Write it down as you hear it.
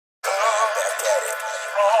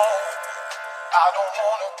I don't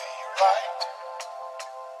wanna be right.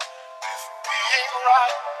 If being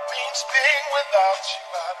right means being without you,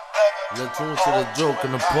 I'd rather Litunechi the joke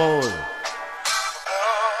and Napoleon. Loving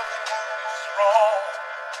is wrong.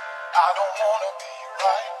 I don't wanna be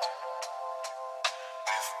right.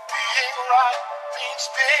 If being right means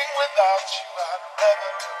being without you, I'd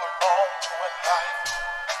rather live alone in life.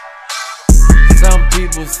 Some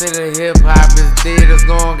people say that hip-hop is dead as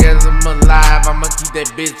long as I'm alive. I'ma keep that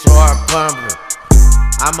bitch hard pumping.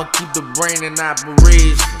 I'ma keep the brain in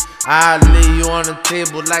operation. I lay you on the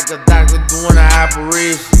table like a doctor doing an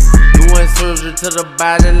operation. Doing surgery to the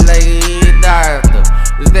body like a doctor.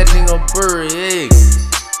 Is that nigga bury eggs?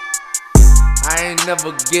 I ain't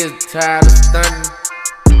never get tired of stunning.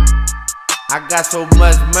 I got so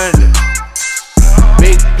much money.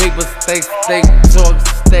 Big paper, steak, talk,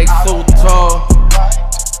 stack so tall.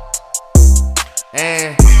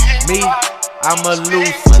 And me, I'm a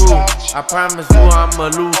loose screw. I promise you I'm a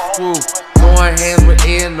loose screw. Throwing hands with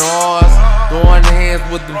A&Rs, throwing hands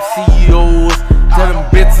with them CEOs. Tell them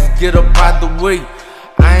bitches get up out the way.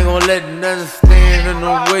 I ain't gonna let nothing stand in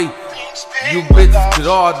the way. You bitches could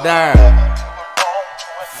all die.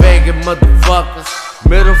 Faggot motherfuckers.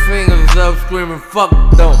 Middle fingers up screaming fuck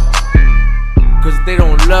them. Cause they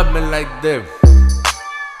don't love me like them.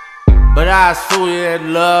 But I show you that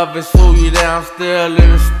love and show you that I'm still in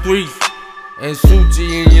the streets and shoot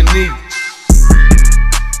you in your knee.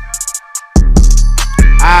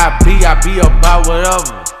 I be about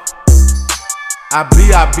whatever. I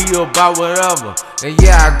be about whatever. And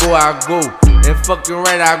yeah, I go. And fucking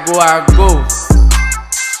right, I go.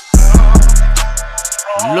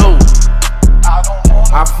 Low.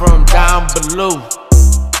 I'm from down below.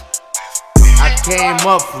 I came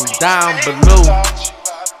up from down below.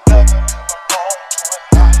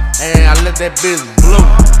 And I let that bitch blow.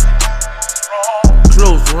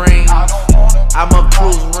 Close range. I'm a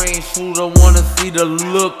close range shooter. Wanna see the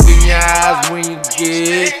look in your eyes when you get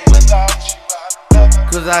it.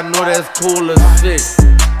 Cause I know that's cool as shit.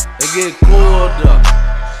 It get colder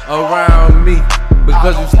around me.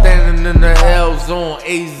 Because you standing in the L zone.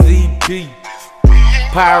 AZP.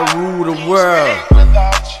 Pyro the world.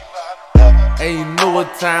 And you know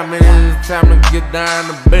what time it is. It's time to get down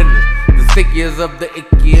to business. The stickiest of the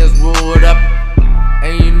ickiest rolled up.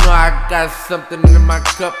 And you know I got something in my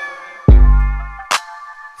cup.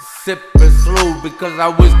 Sipping slow because I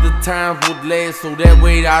wish the times would last. So that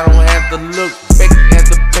way I don't have to look back at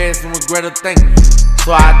the past and regret a thing.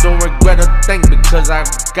 So I don't regret a thing because I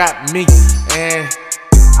got me. And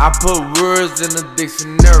I put words in the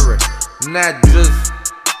dictionary. Not just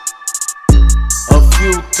a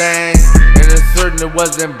few things. And it certainly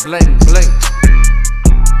wasn't blank.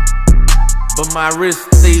 But my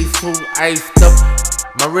wrist stays so iced up.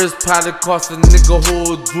 My wrist probably cost a nigga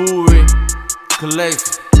whole jewelry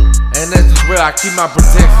collection. And that's just real, I keep my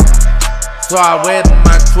protection. So I wear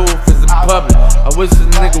my trophies in public. I wish a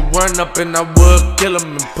nigga weren't up and I would kill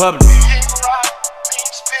him in public.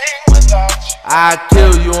 I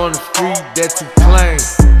kill you on the street that you claim.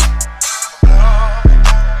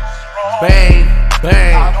 Bang,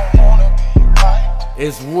 bang.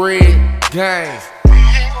 It's red gang.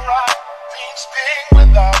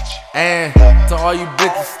 And to all you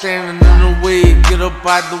bitches standing in the way, get up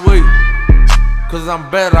out the way. Cause I'm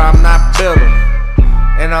better, I'm not better.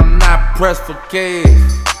 And I'm not pressed for cash.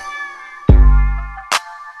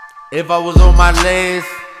 If I was on my legs,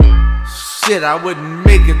 shit, I wouldn't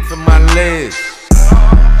make it to my legs.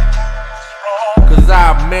 Cause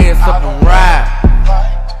I mess up and ride.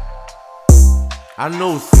 I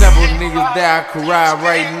know several niggas that I could ride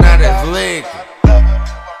right now that's leg.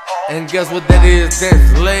 And guess what that is?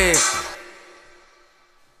 That's leg.